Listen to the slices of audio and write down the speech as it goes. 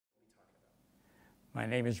My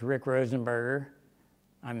name is Rick Rosenberger.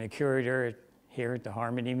 I'm the curator here at the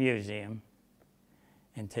Harmony Museum.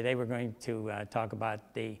 And today we're going to talk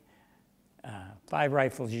about the 5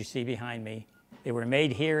 rifles you see behind me. They were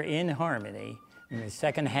made here in Harmony in the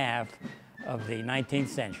second half of the 19th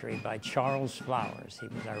century by Charles Flowers. He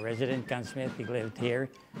was our resident gunsmith. He lived here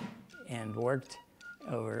and worked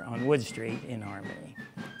over on Wood Street in Harmony.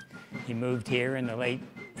 He moved here in the late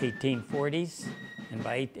 1840s, and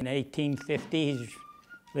by 1850 he's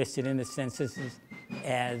listed in the census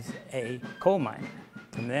as a coal miner.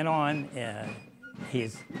 From then on,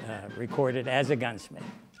 he's recorded as a gunsmith,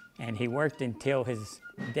 and he worked until his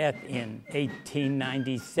death in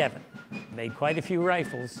 1897. Made quite a few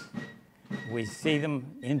rifles. We see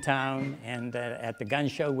them in town and at the gun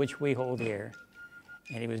show which we hold here.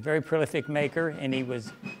 And he was a very prolific maker, and he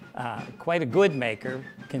was quite a good maker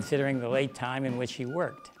considering the late time in which he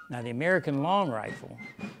worked. Now, the American long rifle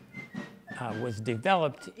was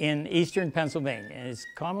developed in eastern Pennsylvania and is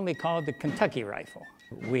commonly called the Kentucky rifle.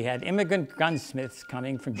 We had immigrant gunsmiths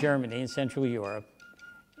coming from Germany and Central Europe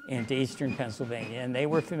into eastern Pennsylvania, and they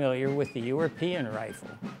were familiar with the European rifle.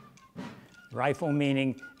 Rifle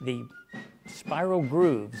meaning the spiral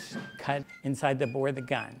grooves cut inside the bore of the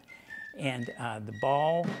gun. And the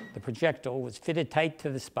ball, the projectile, was fitted tight to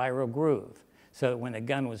the spiral groove, so that when the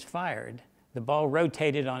gun was fired, the ball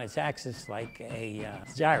rotated on its axis like a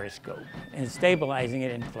gyroscope, and stabilizing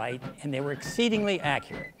it in flight, and they were exceedingly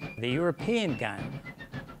accurate. The European gun,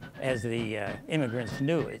 as the immigrants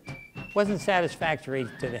knew it, wasn't satisfactory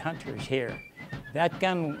to the hunters here. That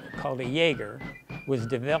gun, called a Jaeger, was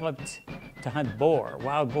developed to hunt boar.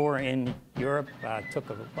 Wild boar in Europe took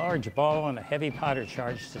a large ball and a heavy powder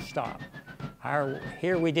charge to stop.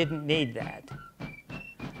 Here we didn't need that.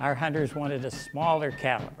 Our hunters wanted a smaller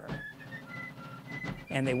caliber.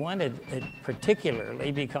 And they wanted it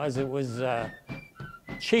particularly because it was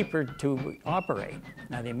cheaper to operate.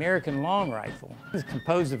 Now, the American long rifle is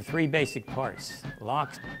composed of 3 basic parts: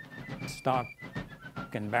 lock, stock,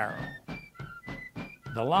 and barrel.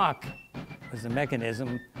 The lock was the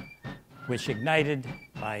mechanism which ignited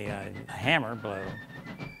by a hammer blow.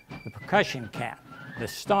 The percussion cap, the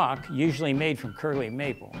stock, usually made from curly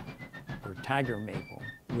maple or tiger maple,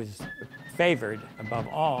 was favored above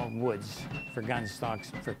all woods for gun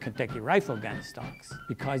stocks, for Kentucky rifle gun stocks,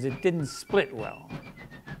 because it didn't split well.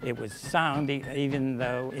 It was sound even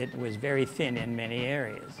though it was very thin in many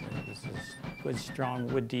areas. It was a good, strong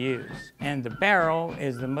wood to use. And the barrel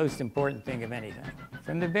is the most important thing of anything.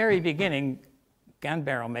 From the very beginning, gun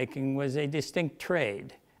barrel making was a distinct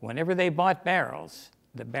trade. Whenever they bought barrels,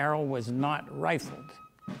 the barrel was not rifled.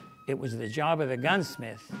 It was the job of the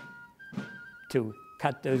gunsmith to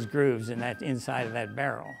cut those grooves in that inside of that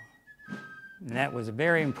barrel. And that was a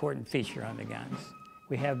very important feature on the guns.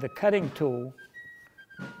 We have the cutting tool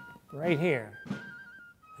right here,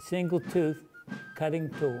 a single tooth cutting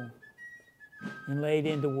tool inlaid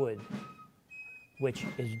into wood, which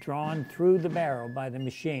is drawn through the barrel by the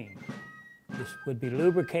machine. This would be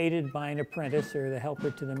lubricated by an apprentice or the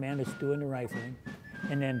helper to the man that's doing the rifling,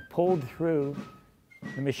 and then pulled through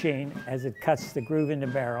the machine as it cuts the groove in the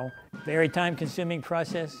barrel. Very time-consuming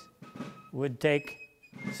process. Would take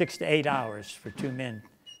 6 to 8 hours for 2 men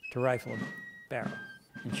to rifle a barrel.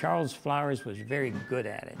 And Charles Flowers was very good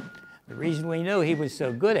at it. The reason we know he was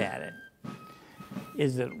so good at it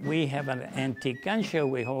is that we have an antique gun show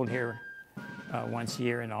we hold here once a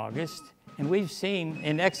year in August, and we've seen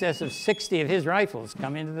in excess of 60 of his rifles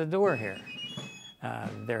come into the door here.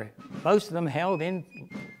 Most of them held in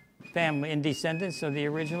family and descendants of the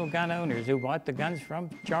original gun owners who bought the guns from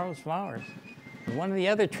Charles Flowers. One of the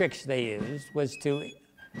other tricks they used was to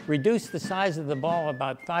reduce the size of the ball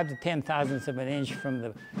about 5 to 10 thousandths of an inch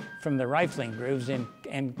from the rifling grooves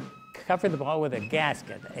and cover the ball with a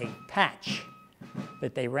gasket, a patch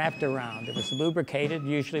that they wrapped around. It was lubricated,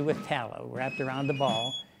 usually with tallow, wrapped around the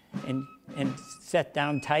ball and set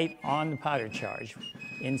down tight on the powder charge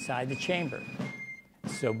inside the chamber.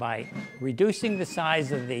 So by reducing the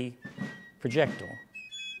size of the projectile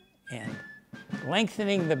and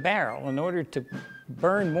lengthening the barrel in order to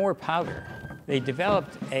burn more powder, they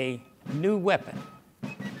developed a new weapon,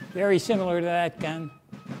 very similar to that gun.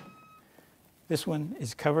 This one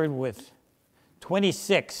is covered with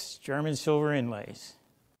 26 German silver inlays.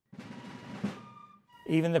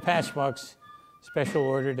 Even the patch box special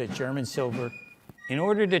ordered a German silver. In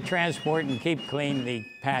order to transport and keep clean the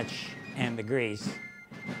patch and the grease,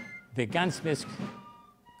 the gunsmiths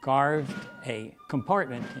carved a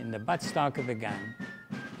compartment in the buttstock of the gun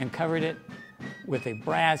and covered it with a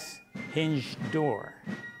brass hinged door.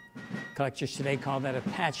 Collectors today call that a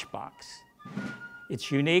patch box. It's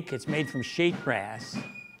unique, it's made from sheet brass,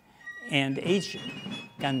 and each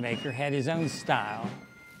gunmaker had his own style.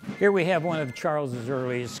 Here we have one of Charles's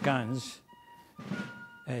earliest guns.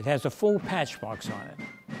 It has a full patch box on it.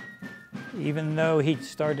 Even though he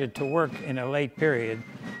started to work in a late period,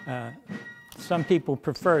 some people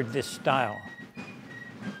preferred this style.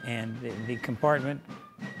 And the compartment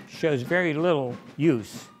shows very little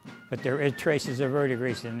use, but there is traces of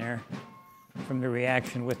verdigris in there from the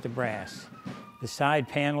reaction with the brass. The side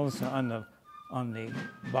panels on the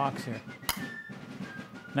box are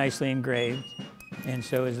nicely engraved, and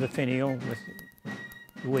so is the finial with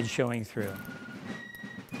the wood showing through.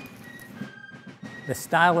 The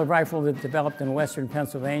style of rifle that developed in western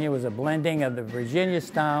Pennsylvania was a blending of the Virginia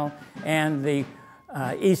style and the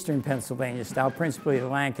eastern Pennsylvania style, principally the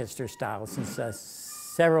Lancaster style, since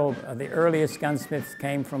several of the earliest gunsmiths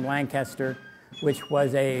came from Lancaster, which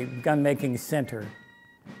was a gun-making center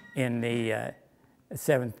in the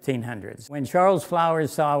 1700s. When Charles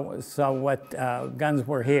Flowers saw what guns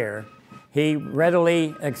were here, he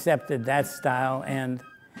readily accepted that style and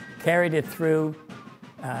carried it through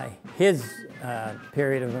his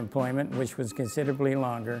period of employment, which was considerably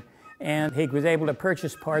longer, and he was able to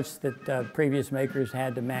purchase parts that previous makers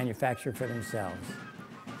had to manufacture for themselves.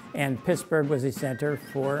 And Pittsburgh was a center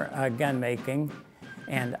for gun making,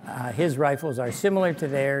 and his rifles are similar to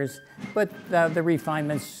theirs, but the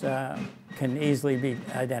refinements can easily be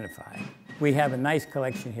identified. We have a nice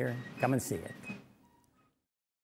collection here. Come and see it.